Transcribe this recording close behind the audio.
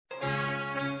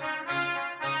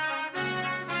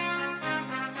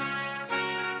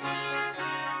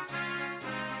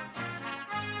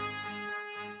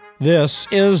This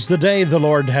is the day the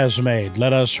Lord has made.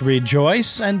 Let us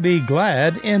rejoice and be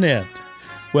glad in it.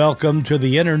 Welcome to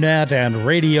the internet and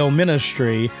radio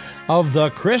ministry of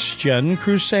the Christian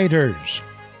Crusaders.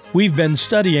 We've been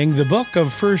studying the book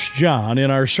of 1 John in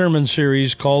our sermon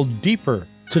series called Deeper.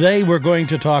 Today we're going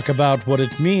to talk about what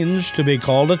it means to be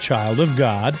called a child of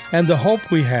God and the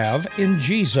hope we have in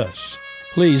Jesus.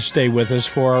 Please stay with us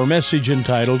for our message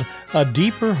entitled, A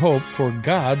Deeper Hope for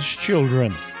God's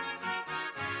Children.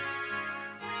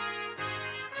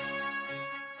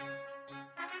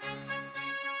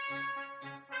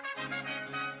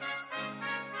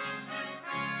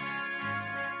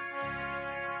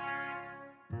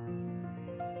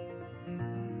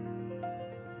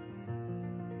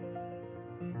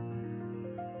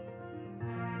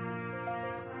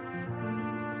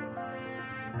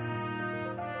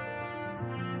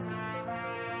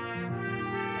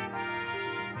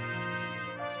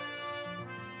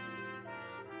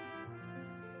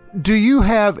 Do you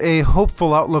have a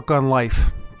hopeful outlook on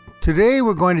life? Today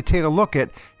we're going to take a look at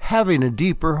having a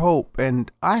deeper hope, and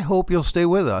I hope you'll stay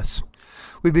with us.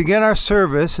 We begin our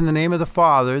service in the name of the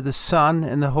Father, the Son,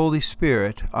 and the Holy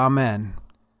Spirit. Amen.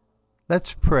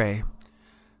 Let's pray.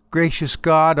 Gracious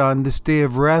God, on this day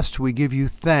of rest, we give you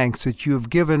thanks that you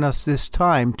have given us this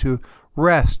time to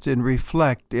rest and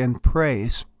reflect and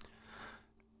praise.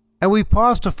 And we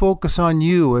pause to focus on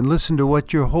you and listen to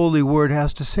what your holy word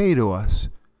has to say to us.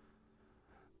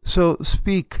 So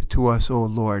speak to us, O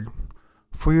Lord,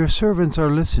 for your servants are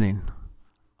listening.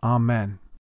 Amen.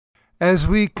 As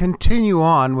we continue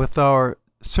on with our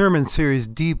sermon series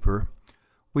Deeper,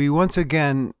 we once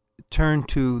again turn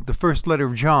to the first letter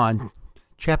of John,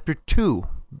 chapter 2,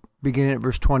 beginning at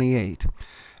verse 28.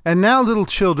 And now, little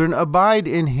children, abide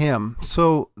in him,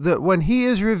 so that when he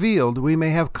is revealed, we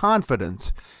may have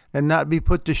confidence and not be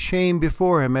put to shame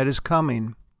before him at his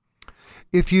coming.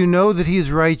 If you know that he is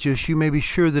righteous, you may be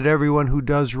sure that everyone who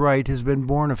does right has been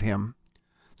born of him.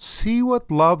 See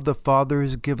what love the Father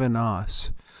has given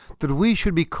us, that we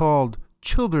should be called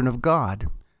children of God.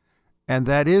 And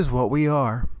that is what we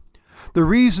are. The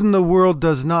reason the world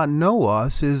does not know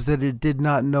us is that it did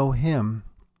not know him.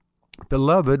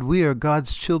 Beloved, we are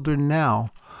God's children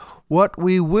now. What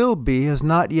we will be has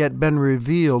not yet been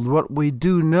revealed. What we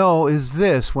do know is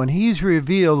this: when he's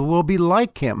revealed, we'll be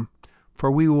like him, for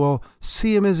we will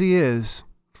see him as he is.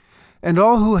 And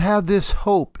all who have this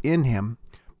hope in him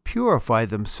purify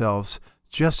themselves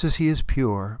just as he is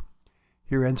pure.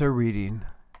 Here ends our reading.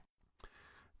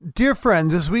 Dear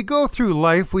friends, as we go through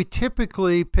life, we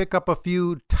typically pick up a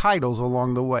few titles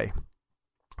along the way.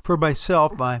 For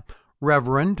myself, I'm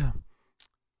reverend,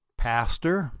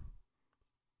 pastor,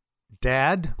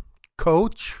 dad,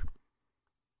 coach,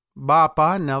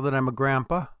 bapa, now that I'm a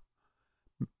grandpa,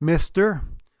 mister.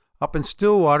 Up in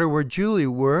Stillwater, where Julie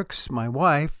works, my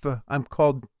wife, I'm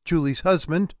called Julie's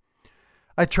husband.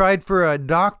 I tried for a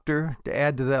doctor to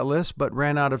add to that list, but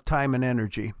ran out of time and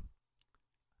energy.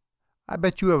 I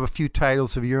bet you have a few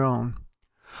titles of your own.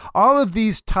 All of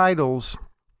these titles,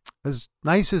 as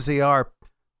nice as they are,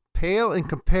 pale in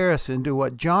comparison to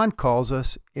what John calls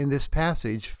us in this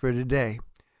passage for today.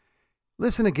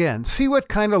 Listen again. See what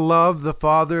kind of love the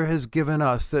Father has given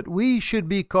us, that we should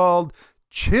be called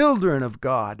children of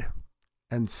God.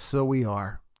 And so we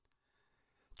are.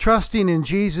 Trusting in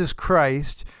Jesus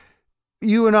Christ,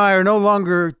 you and I are no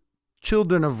longer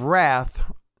children of wrath,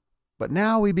 but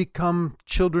now we become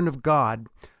children of God,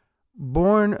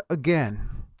 born again,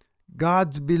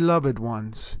 God's beloved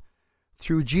ones,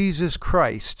 through Jesus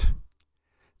Christ.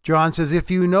 John says, if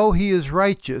you know he is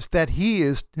righteous, that he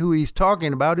is who he's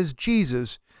talking about is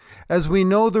Jesus. As we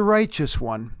know the righteous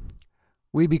one,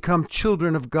 we become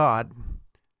children of God.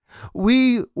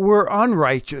 We were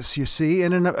unrighteous, you see,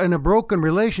 and in a broken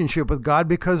relationship with God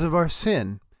because of our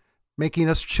sin, making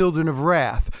us children of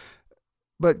wrath.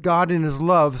 But God in his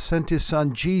love sent his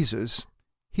son Jesus.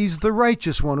 He's the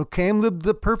righteous one who came, lived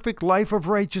the perfect life of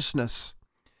righteousness.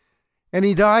 And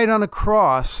he died on a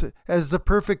cross as the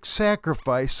perfect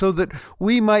sacrifice so that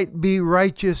we might be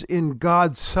righteous in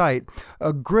God's sight.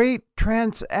 A great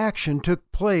transaction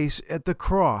took place at the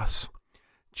cross.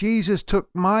 Jesus took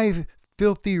my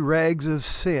filthy rags of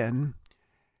sin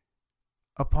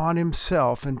upon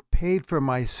himself and paid for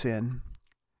my sin.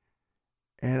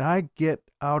 And I get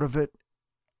out of it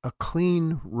a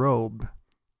clean robe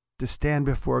to stand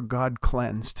before God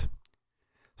cleansed.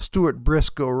 Stuart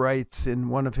Briscoe writes in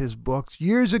one of his books,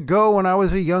 years ago when I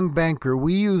was a young banker,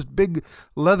 we used big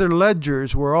leather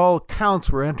ledgers where all accounts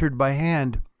were entered by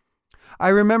hand. I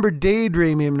remember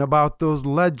daydreaming about those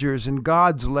ledgers and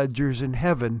God's ledgers in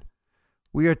heaven.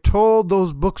 We are told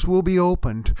those books will be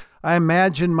opened. I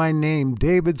imagine my name,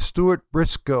 David Stuart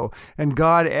Briscoe, and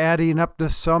God adding up the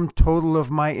sum total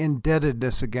of my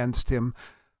indebtedness against him.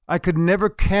 I could never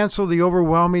cancel the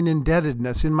overwhelming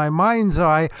indebtedness. In my mind's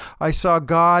eye, I saw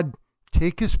God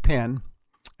take his pen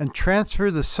and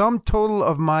transfer the sum total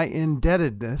of my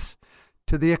indebtedness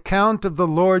to the account of the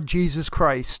Lord Jesus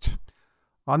Christ.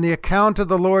 On the account of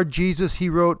the Lord Jesus, he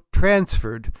wrote,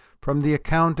 transferred from the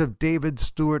account of David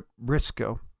Stuart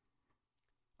Briscoe.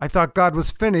 I thought God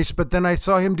was finished, but then I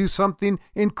saw him do something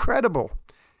incredible.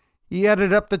 He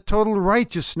added up the total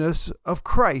righteousness of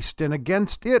Christ, and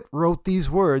against it wrote these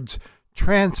words,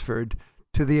 transferred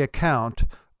to the account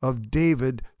of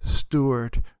David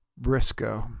Stuart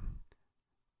Briscoe.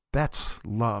 That's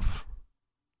love.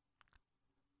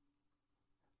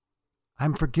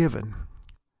 I'm forgiven.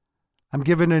 I'm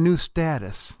given a new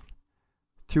status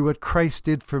through what Christ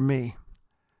did for me.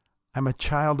 I'm a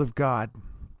child of God.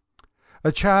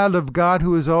 A child of God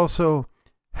who is also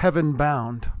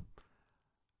heaven-bound.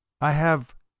 I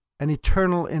have an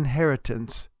eternal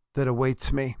inheritance that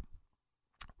awaits me.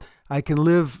 I can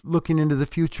live looking into the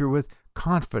future with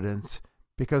confidence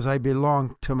because I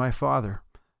belong to my Father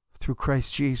through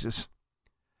Christ Jesus.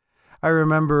 I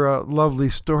remember a lovely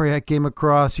story I came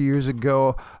across years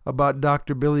ago about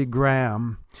Dr. Billy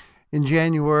Graham. In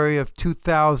January of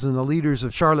 2000, the leaders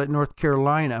of Charlotte, North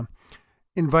Carolina,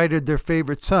 invited their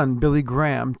favorite son, Billy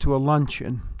Graham, to a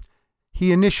luncheon.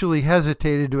 He initially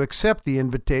hesitated to accept the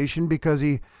invitation because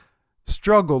he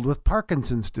struggled with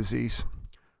Parkinson's disease.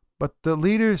 But the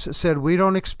leaders said, we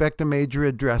don't expect a major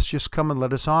address, just come and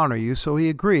let us honor you. So he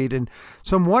agreed, and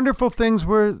some wonderful things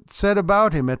were said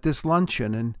about him at this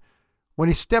luncheon. And when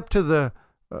he stepped to the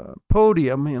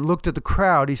podium and looked at the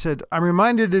crowd, he said, I'm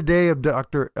reminded today of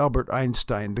Dr. Albert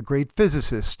Einstein, the great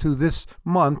physicist, who this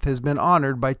month has been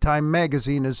honored by Time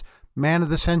magazine as Man of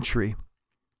the Century.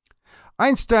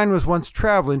 Einstein was once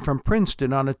traveling from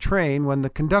Princeton on a train when the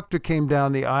conductor came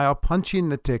down the aisle punching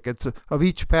the tickets of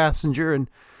each passenger, and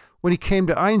when he came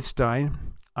to Einstein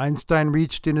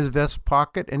reached in his vest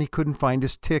pocket and he couldn't find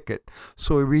his ticket.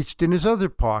 So he reached in his other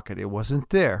pocket. It wasn't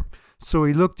there. So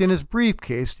he looked in his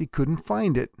briefcase. He couldn't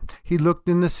find it. He looked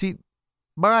in the seat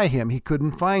by him. He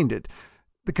couldn't find it.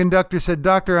 The conductor said,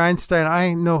 Dr. Einstein,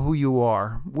 I know who you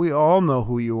are. We all know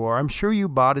who you are. I'm sure you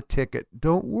bought a ticket.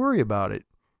 Don't worry about it.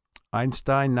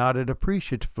 Einstein nodded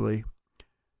appreciatively.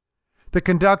 The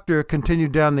conductor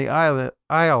continued down the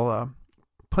aisle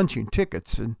punching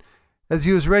tickets, and as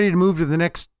he was ready to move to the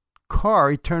next car,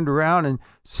 he turned around and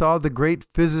saw the great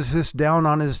physicist down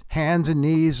on his hands and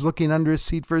knees looking under his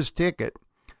seat for his ticket.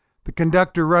 The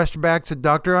conductor rushed back and said,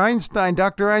 Dr. Einstein,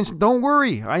 don't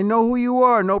worry. I know who you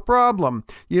are. No problem.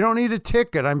 You don't need a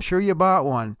ticket. I'm sure you bought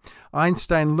one.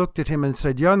 Einstein looked at him and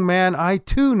said, young man, I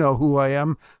too know who I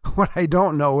am. What I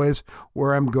don't know is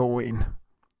where I'm going.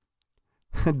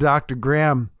 Dr.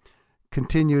 Graham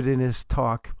continued in his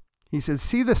talk. He said,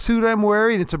 see the suit I'm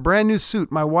wearing? It's a brand new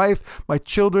suit. My wife, my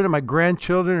children, and my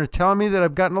grandchildren are telling me that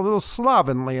I've gotten a little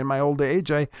slovenly in my old age.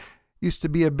 I used to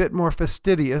be a bit more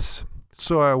fastidious.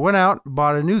 So I went out,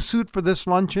 bought a new suit for this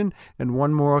luncheon, and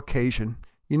one more occasion.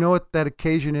 You know what that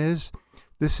occasion is?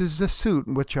 This is the suit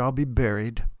in which I'll be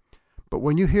buried. But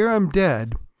when you hear I'm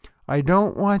dead, I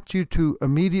don't want you to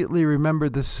immediately remember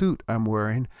the suit I'm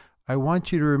wearing. I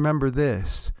want you to remember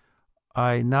this.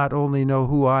 I not only know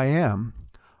who I am,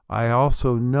 I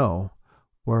also know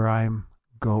where I'm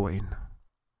going.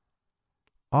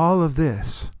 All of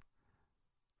this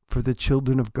for the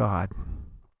children of God.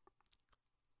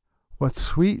 What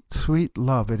sweet, sweet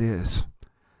love it is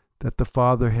that the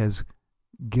Father has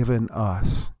given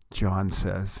us, John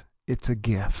says. It's a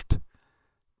gift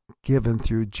given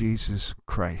through Jesus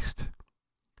Christ.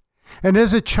 And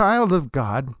as a child of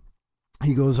God,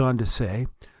 he goes on to say,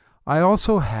 I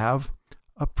also have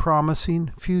a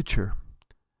promising future.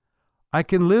 I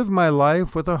can live my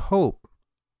life with a hope,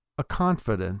 a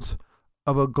confidence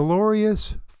of a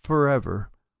glorious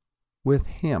forever with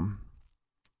him.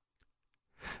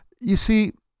 You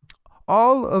see,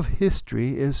 all of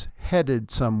history is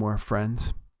headed somewhere,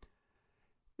 friends.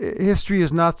 History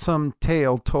is not some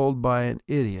tale told by an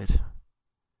idiot,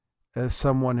 as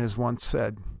someone has once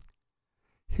said.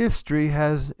 History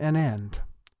has an end.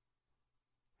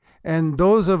 And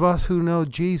those of us who know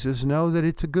Jesus know that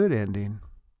it's a good ending.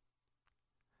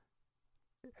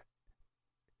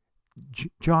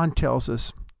 John tells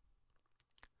us,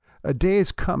 a day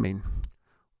is coming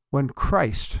when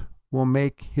Christ will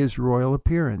make his royal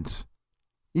appearance.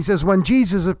 He says, when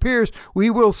Jesus appears, we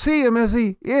will see him as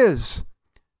he is.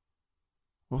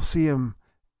 We'll see him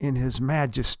in his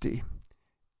majesty,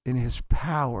 in his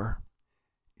power,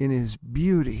 in his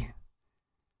beauty.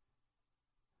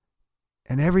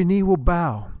 and every knee will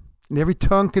bow, and every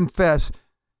tongue confess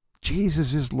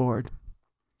Jesus is Lord.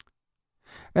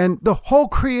 And the whole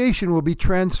creation will be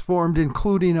transformed,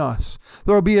 including us.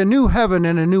 There will be a new heaven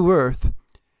and a new earth.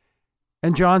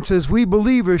 And John says, we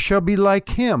believers shall be like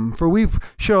him, for we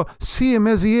shall see him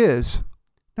as he is.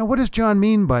 Now, what does John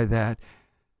mean by that?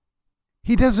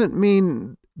 He doesn't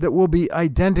mean that we'll be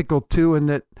identical to and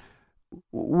that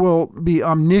we'll be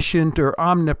omniscient or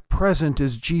omnipresent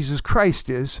as Jesus Christ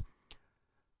is.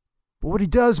 But what he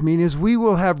does mean is we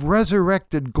will have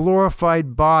resurrected,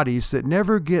 glorified bodies that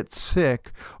never get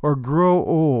sick or grow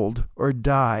old or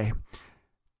die.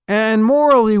 And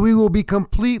morally, we will be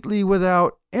completely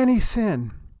without any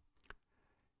sin.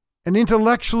 And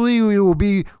intellectually, we will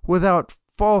be without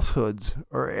falsehoods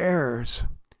or errors.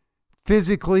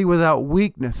 Physically, without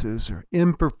weaknesses or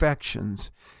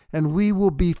imperfections. And we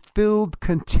will be filled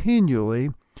continually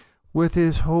with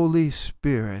his Holy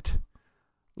Spirit,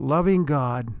 loving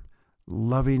God,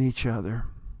 loving each other.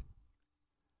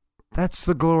 That's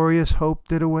the glorious hope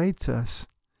that awaits us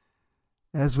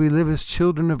as we live as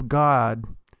children of God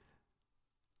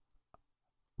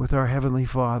with our Heavenly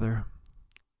Father.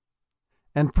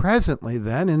 And presently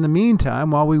then, in the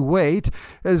meantime, while we wait,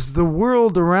 as the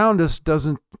world around us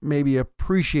doesn't maybe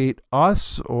appreciate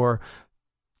us or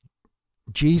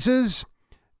Jesus,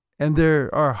 and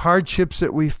there are hardships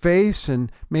that we face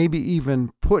and maybe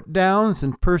even put downs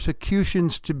and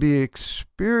persecutions to be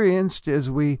experienced as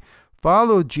we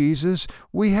follow Jesus,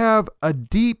 we have a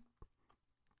deep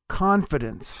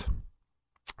confidence,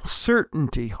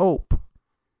 certainty, hope,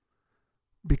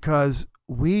 because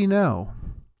we know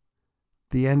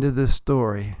the end of this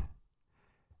story,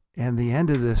 and the end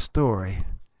of this story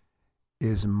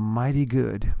is mighty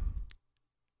good.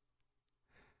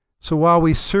 So while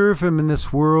we serve him in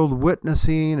this world,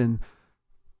 witnessing and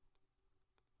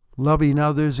loving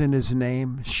others in his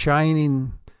name,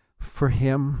 shining for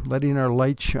him, letting our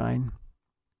light shine,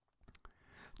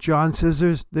 John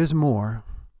says there's more.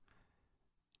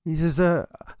 He says,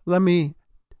 let me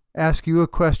ask you a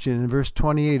question in verse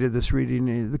 28 of this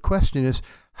reading. The question is,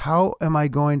 how am I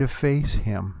going to face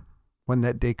him when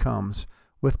that day comes?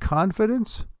 With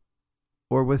confidence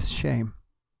or with shame?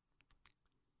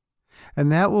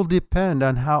 And that will depend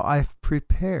on how I've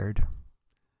prepared,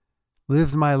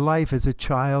 lived my life as a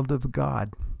child of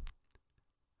God.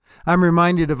 I'm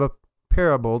reminded of a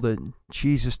parable that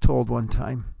Jesus told one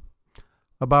time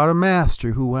about a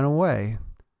master who went away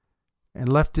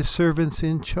and left his servants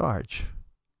in charge.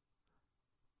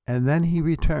 And then he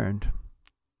returned.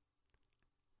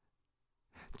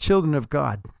 Children of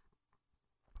God,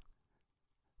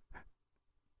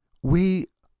 we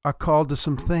are called to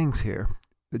some things here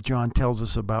that John tells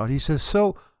us about. He says,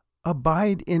 so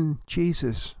abide in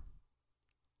Jesus.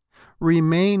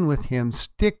 Remain with him,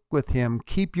 stick with him,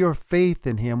 keep your faith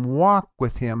in him, walk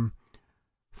with him,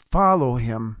 follow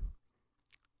him,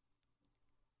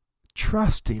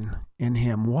 trusting in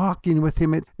him, walking with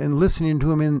him and listening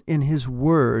to him in his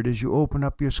word as you open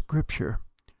up your scripture,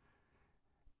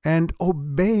 and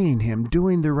obeying him,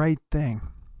 doing the right thing.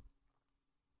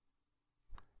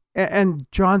 And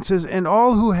John says, and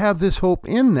all who have this hope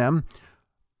in them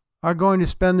are going to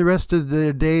spend the rest of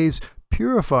their days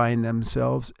purifying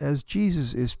themselves as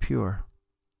Jesus is pure.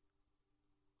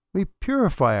 We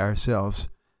purify ourselves,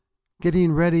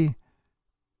 getting ready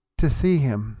to see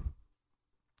him.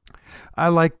 I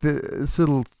like this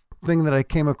little thing that I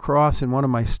came across in one of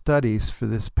my studies for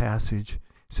this passage.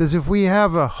 It says, if we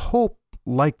have a hope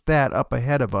like that up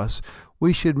ahead of us,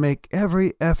 we should make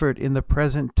every effort in the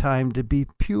present time to be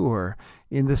pure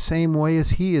in the same way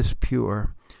as he is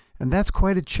pure. And that's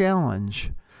quite a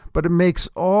challenge, but it makes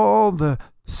all the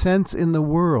sense in the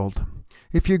world.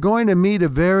 If you're going to meet a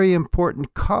very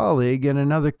important colleague in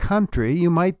another country, you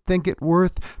might think it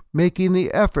worth making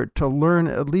the effort to learn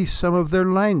at least some of their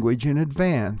language in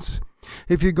advance.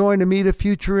 If you're going to meet a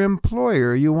future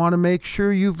employer, you want to make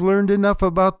sure you've learned enough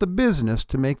about the business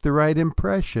to make the right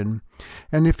impression.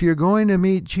 And if you're going to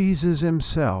meet Jesus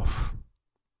himself,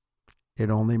 it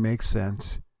only makes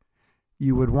sense.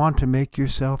 You would want to make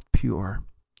yourself pure.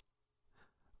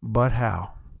 But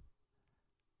how?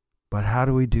 But how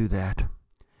do we do that?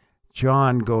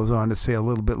 John goes on to say a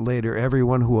little bit later,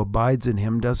 everyone who abides in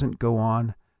him doesn't go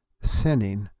on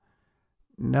sinning.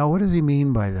 Now, what does he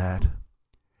mean by that?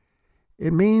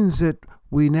 It means that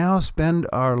we now spend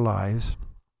our lives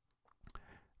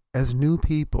as new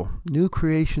people, new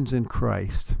creations in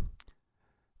Christ.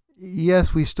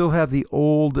 Yes, we still have the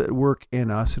old at work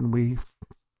in us and we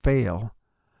fail.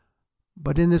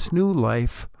 But in this new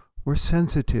life, we're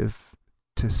sensitive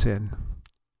to sin.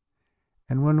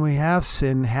 And when we have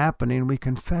sin happening, we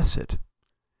confess it.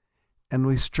 and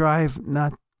we strive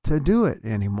not to do it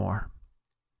anymore.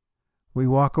 We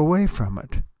walk away from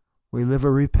it. We live a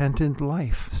repentant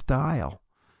lifestyle.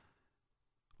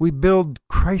 We build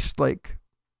Christ-like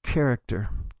character.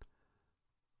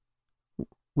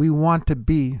 We want to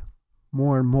be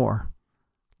more and more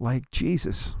like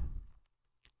Jesus.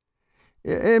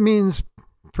 It means,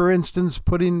 for instance,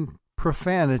 putting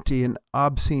profanity and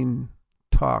obscene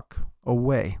talk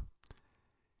away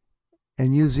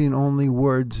and using only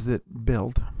words that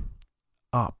build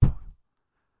up.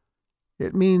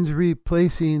 It means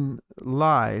replacing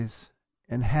lies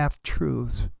and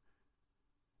half-truths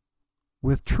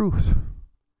with truth,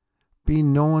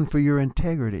 being known for your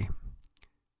integrity.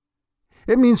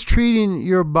 It means treating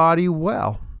your body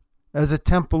well as a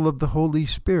temple of the Holy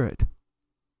Spirit.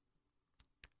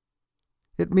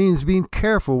 It means being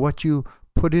careful what you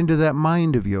put into that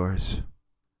mind of yours.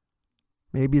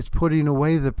 Maybe it's putting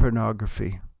away the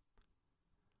pornography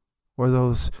or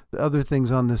those other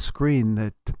things on the screen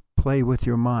that play with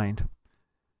your mind,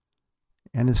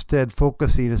 and instead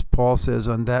focusing, as Paul says,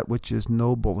 on that which is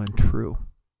noble and true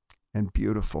and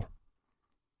beautiful.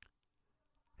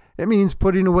 It means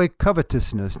putting away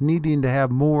covetousness, needing to have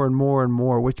more and more and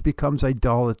more, which becomes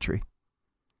idolatry.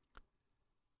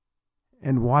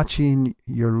 And watching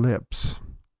your lips.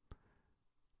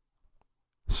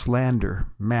 Slander,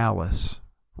 malice,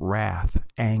 wrath,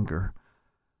 anger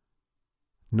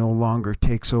no longer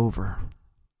takes over,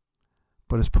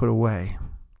 but is put away,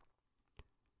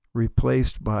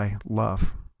 replaced by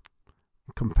love,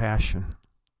 compassion,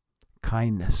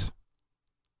 kindness.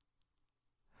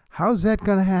 How's that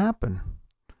going to happen?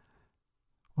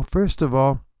 Well, first of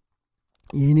all,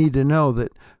 you need to know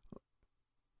that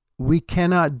we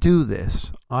cannot do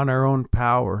this on our own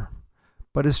power,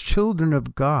 but as children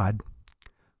of God,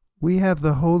 we have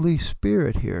the Holy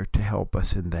Spirit here to help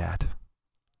us in that.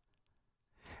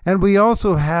 And we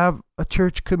also have a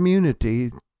church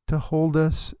community to hold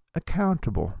us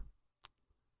accountable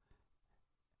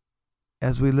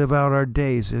as we live out our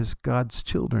days as God's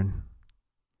children.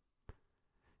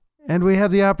 And we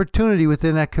have the opportunity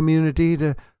within that community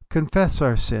to confess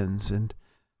our sins and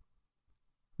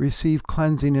receive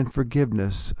cleansing and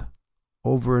forgiveness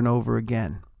over and over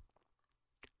again.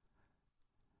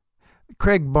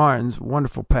 Craig Barnes,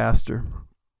 wonderful pastor,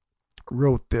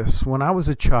 wrote this: "When I was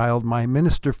a child, my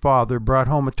minister father brought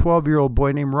home a 12-year-old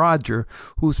boy named Roger,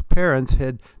 whose parents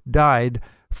had died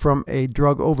from a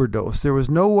drug overdose. There was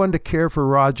no one to care for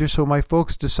Roger, so my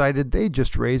folks decided they'd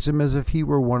just raise him as if he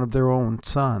were one of their own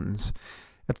sons.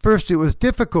 At first, it was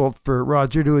difficult for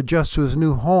Roger to adjust to his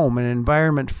new home, an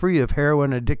environment free of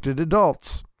heroin-addicted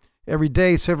adults. Every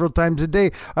day, several times a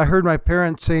day, I heard my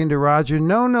parents saying to Roger,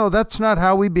 'No, that's not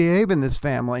how we behave in this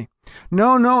family.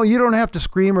 No, you don't have to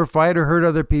scream or fight or hurt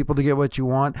other people to get what you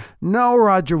want. No,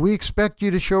 Roger, we expect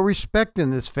you to show respect in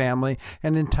this family.'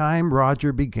 And in time,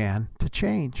 Roger began to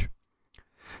change."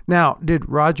 Now, did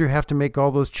Roger have to make all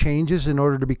those changes in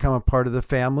order to become a part of the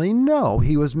family? No,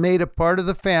 he was made a part of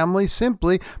the family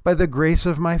simply by the grace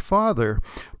of my father.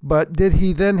 But did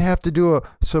he then have to do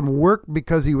some work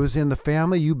because he was in the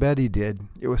family? You bet he did.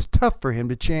 It was tough for him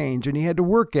to change, and he had to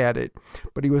work at it.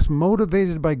 But he was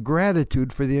motivated by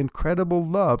gratitude for the incredible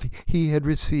love he had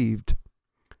received.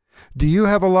 Do you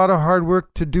have a lot of hard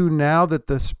work to do now that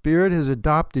the Spirit has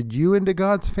adopted you into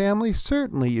God's family?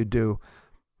 Certainly you do.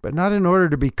 But not in order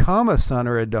to become a son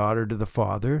or a daughter to the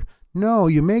Father. No,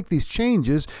 you make these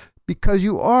changes because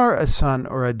you are a son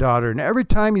or a daughter. And every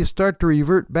time you start to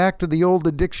revert back to the old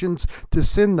addictions to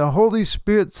sin, the Holy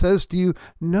Spirit says to you,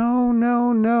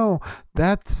 no,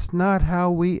 that's not how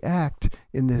we act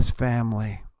in this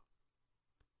family.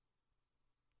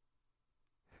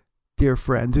 Dear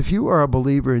friends, if you are a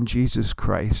believer in Jesus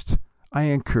Christ, I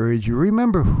encourage you,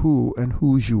 remember who and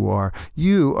whose you are.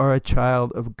 You are a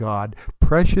child of God,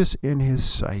 precious in His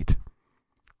sight,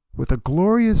 with a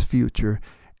glorious future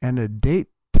and a date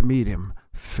to meet Him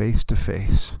face to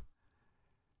face.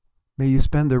 May you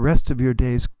spend the rest of your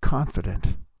days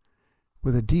confident,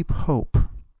 with a deep hope.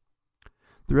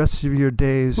 The rest of your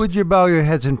days, would you bow your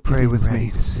heads and pray with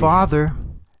me? Father,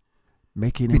 we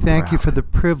thank you for the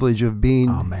privilege of being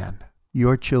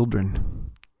your children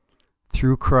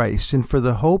through Christ, and for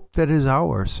the hope that is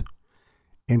ours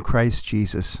in Christ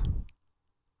Jesus.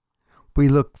 We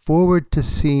look forward to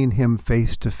seeing Him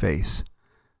face to face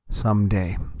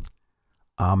someday.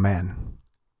 Amen.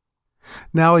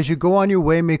 Now, as you go on your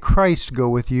way, may Christ go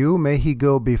with you. May He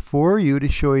go before you to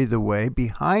show you the way,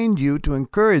 behind you to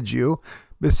encourage you,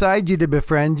 beside you to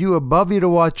befriend you, above you to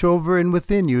watch over, and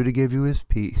within you to give you His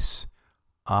peace.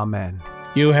 Amen.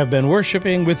 You have been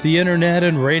worshiping with the internet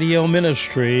and radio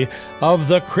ministry of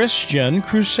the Christian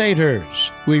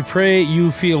Crusaders. We pray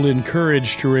you feel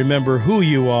encouraged to remember who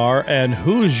you are and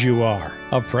whose you are,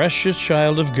 a precious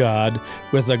child of God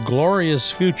with a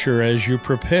glorious future as you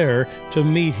prepare to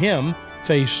meet Him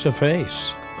face to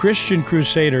face. Christian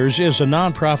Crusaders is a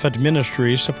nonprofit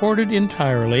ministry supported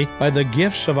entirely by the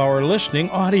gifts of our listening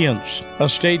audience.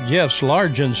 Estate gifts,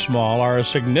 large and small, are a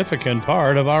significant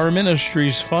part of our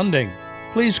ministry's funding.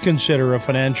 Please consider a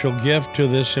financial gift to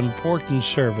this important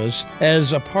service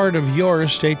as a part of your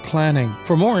estate planning.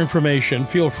 For more information,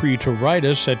 feel free to write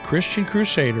us at Christian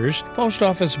Crusaders, Post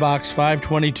Office Box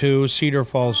 522, Cedar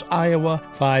Falls, Iowa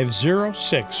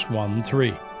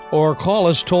 50613. Or call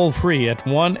us toll-free at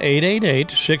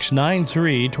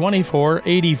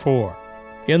 1-888-693-2484.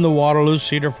 In the Waterloo,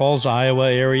 Cedar Falls, Iowa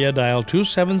area, dial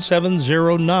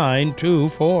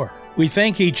 277-0924. We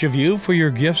thank each of you for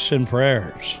your gifts and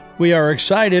prayers. We are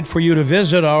excited for you to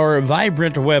visit our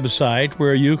vibrant website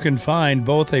where you can find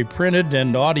both a printed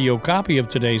and audio copy of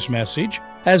today's message,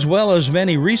 as well as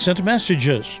many recent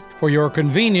messages. For your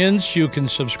convenience, you can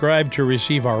subscribe to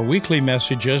receive our weekly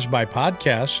messages by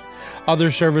podcast.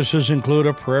 Other services include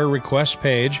a prayer request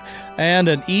page and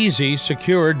an easy,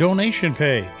 secure donation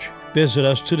page. Visit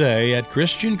us today at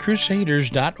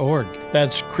ChristianCrusaders.org.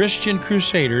 That's Christian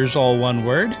Crusaders, all one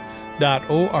word,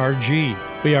 .org.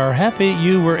 We are happy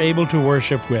you were able to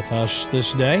worship with us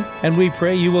this day, and we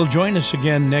pray you will join us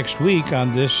again next week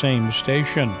on this same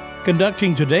station.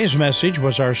 Conducting today's message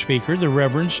was our speaker, the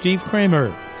Reverend Steve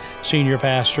Kramer, Senior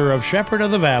Pastor of Shepherd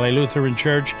of the Valley Lutheran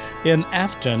Church in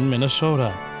Afton,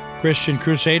 Minnesota. Christian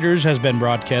Crusaders has been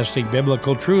broadcasting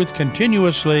biblical truth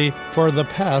continuously for the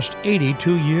past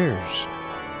 82 years.